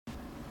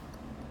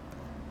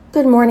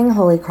Good morning,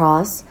 Holy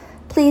Cross.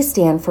 Please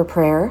stand for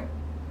prayer.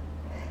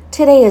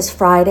 Today is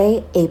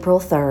Friday, April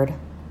 3rd.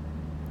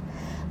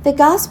 The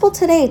Gospel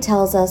today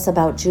tells us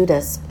about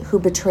Judas, who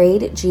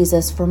betrayed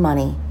Jesus for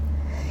money.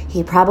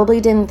 He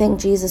probably didn't think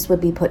Jesus would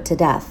be put to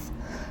death.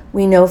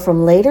 We know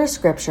from later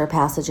scripture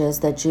passages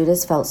that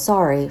Judas felt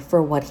sorry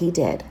for what he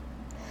did.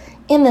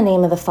 In the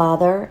name of the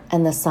Father,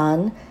 and the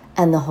Son,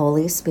 and the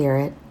Holy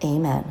Spirit,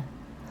 amen.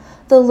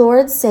 The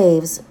Lord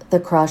saves the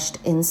crushed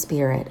in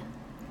spirit.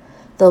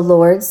 The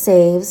Lord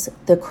saves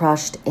the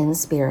crushed in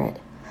spirit.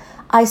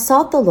 I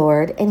sought the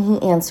Lord, and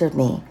he answered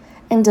me,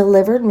 and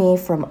delivered me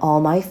from all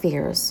my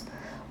fears.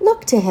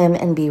 Look to him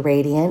and be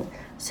radiant,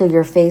 so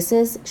your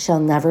faces shall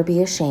never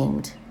be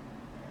ashamed.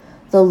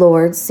 The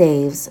Lord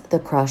saves the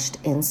crushed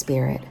in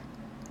spirit.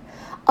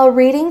 A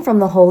reading from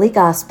the Holy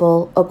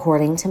Gospel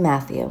according to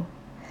Matthew.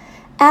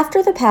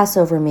 After the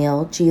Passover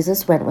meal,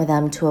 Jesus went with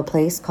them to a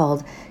place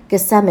called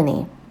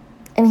Gethsemane,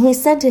 and he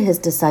said to his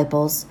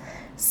disciples,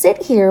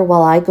 "Sit here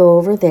while I go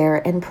over there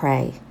and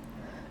pray."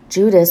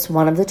 Judas,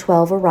 one of the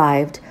 12,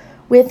 arrived,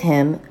 with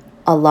him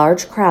a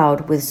large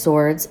crowd with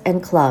swords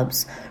and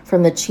clubs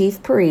from the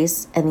chief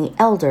priests and the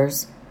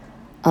elders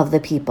of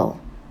the people.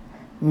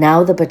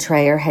 Now the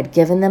betrayer had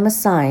given them a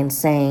sign,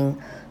 saying,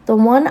 "The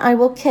one I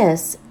will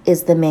kiss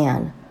is the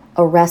man.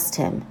 Arrest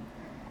him."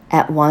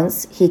 At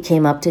once he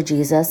came up to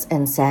Jesus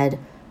and said,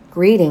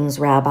 "Greetings,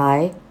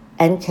 Rabbi,"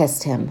 and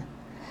kissed him.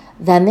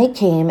 Then they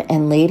came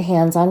and laid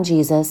hands on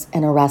Jesus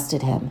and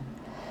arrested him.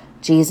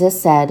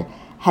 Jesus said,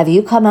 "Have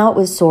you come out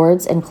with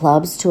swords and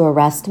clubs to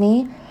arrest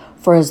me,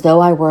 for as though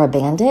I were a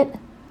bandit?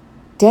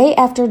 Day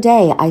after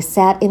day I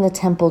sat in the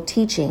temple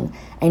teaching,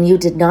 and you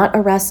did not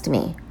arrest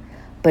me.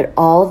 But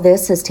all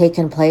this has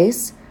taken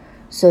place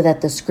so that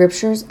the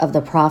scriptures of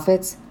the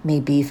prophets may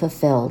be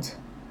fulfilled."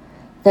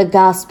 The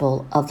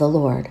Gospel of the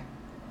Lord.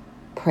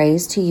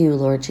 Praise to you,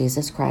 Lord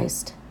Jesus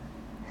Christ.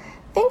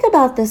 Think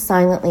about this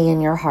silently in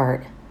your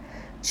heart.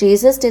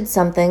 Judas did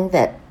something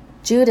that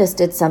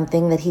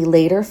he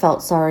later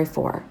felt sorry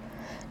for.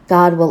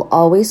 God will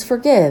always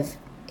forgive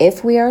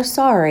if we are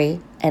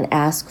sorry and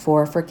ask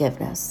for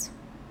forgiveness.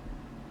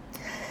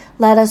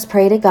 Let us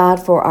pray to God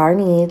for our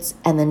needs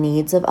and the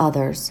needs of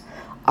others,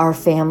 our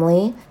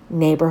family,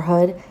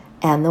 neighborhood,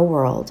 and the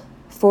world.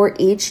 For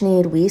each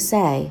need we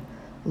say,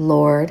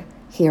 "Lord,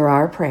 hear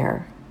our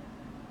prayer."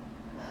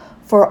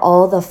 For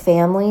all the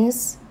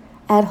families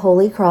at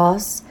Holy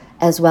Cross,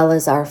 as well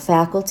as our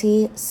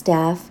faculty,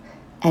 staff,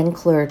 and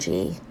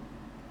clergy,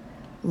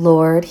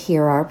 Lord,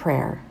 hear our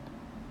prayer.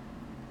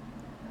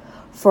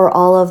 For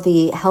all of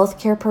the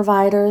healthcare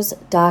providers,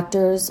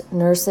 doctors,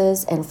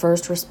 nurses, and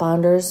first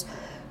responders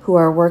who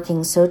are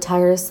working so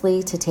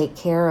tirelessly to take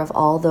care of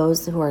all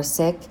those who are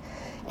sick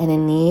and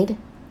in need,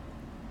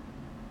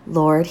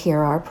 Lord,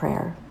 hear our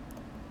prayer.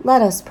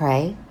 Let us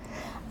pray.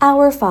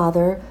 Our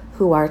Father,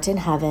 who art in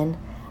heaven,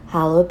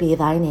 hallowed be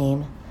thy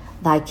name.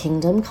 Thy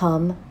kingdom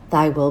come,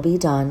 thy will be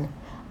done,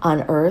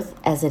 on earth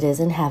as it is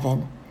in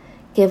heaven.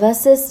 Give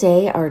us this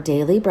day our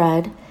daily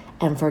bread,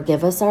 and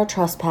forgive us our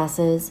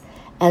trespasses,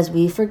 as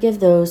we forgive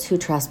those who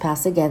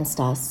trespass against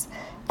us.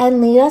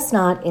 And lead us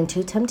not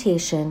into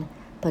temptation,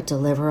 but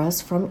deliver us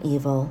from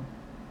evil.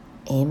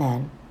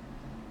 Amen.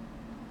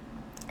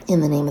 In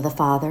the name of the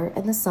Father,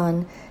 and the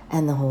Son,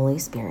 and the Holy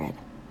Spirit.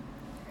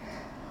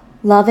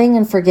 Loving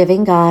and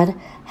forgiving God,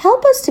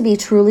 help us to be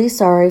truly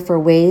sorry for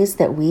ways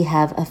that we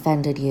have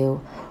offended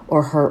you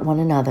or hurt one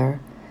another.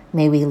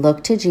 May we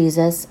look to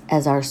Jesus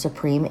as our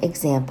supreme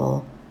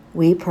example.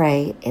 We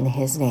pray in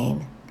his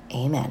name.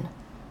 Amen.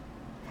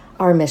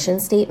 Our mission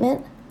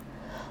statement: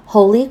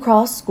 Holy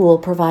Cross School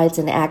provides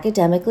an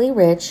academically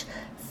rich,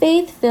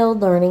 faith-filled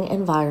learning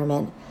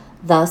environment,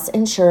 thus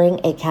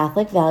ensuring a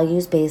Catholic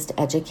values-based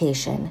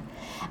education.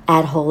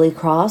 At Holy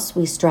Cross,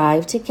 we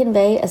strive to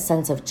convey a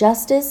sense of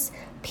justice,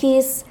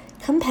 peace,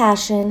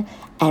 compassion,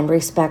 and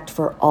respect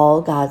for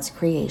all God's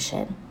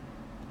creation.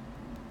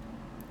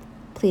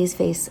 Please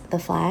face the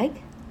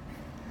flag.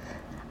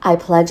 I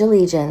pledge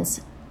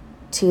allegiance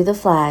to the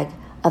flag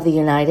of the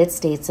United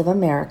States of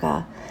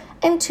America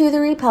and to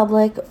the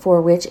republic for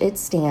which it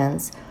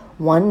stands,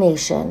 one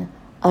nation,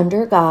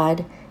 under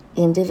God,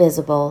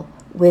 indivisible,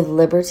 with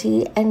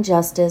liberty and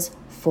justice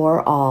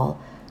for all.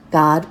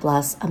 God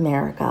bless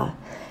America.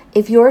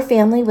 If your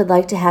family would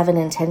like to have an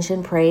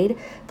intention prayed,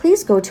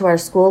 please go to our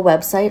school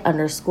website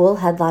under School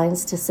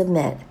Headlines to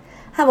submit.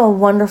 Have a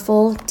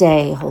wonderful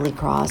day, Holy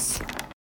Cross.